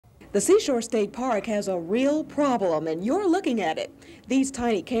The Seashore State Park has a real problem, and you're looking at it. These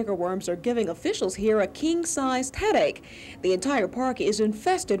tiny cankerworms are giving officials here a king-sized headache. The entire park is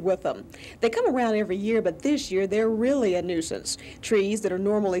infested with them. They come around every year, but this year they're really a nuisance. Trees that are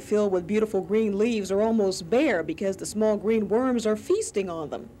normally filled with beautiful green leaves are almost bare because the small green worms are feasting on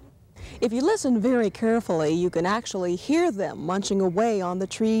them. If you listen very carefully, you can actually hear them munching away on the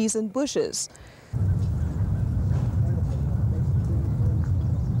trees and bushes.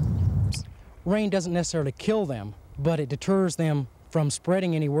 Rain doesn't necessarily kill them, but it deters them from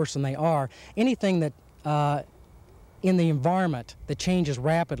spreading any worse than they are. Anything that in the environment that changes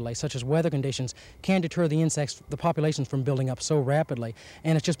rapidly, such as weather conditions, can deter the insects, the populations from building up so rapidly.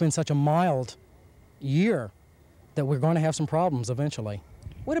 And it's just been such a mild year that we're going to have some problems eventually.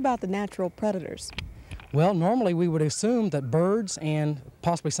 What about the natural predators? Well, normally we would assume that birds and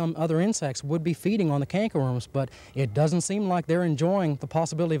possibly some other insects would be feeding on the cankerworms, but it doesn't seem like they're enjoying the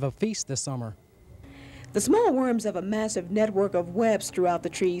possibility of a feast this summer. The small worms have a massive network of webs throughout the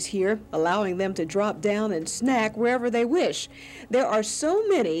trees here, allowing them to drop down and snack wherever they wish. There are so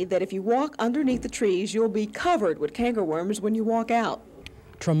many that if you walk underneath the trees, you'll be covered with cankerworms when you walk out.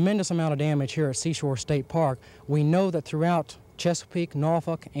 Tremendous amount of damage here at Seashore State Park. We know that throughout Chesapeake,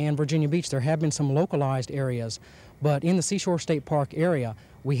 Norfolk, and Virginia Beach, there have been some localized areas, but in the Seashore State Park area,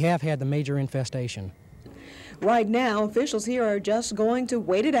 we have had the major infestation. Right now, officials here are just going to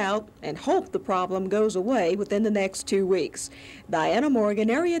wait it out and hope the problem goes away within the next 2 weeks. Diana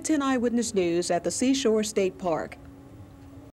Morgan, Area 10 Eyewitness News at the Seashore State Park.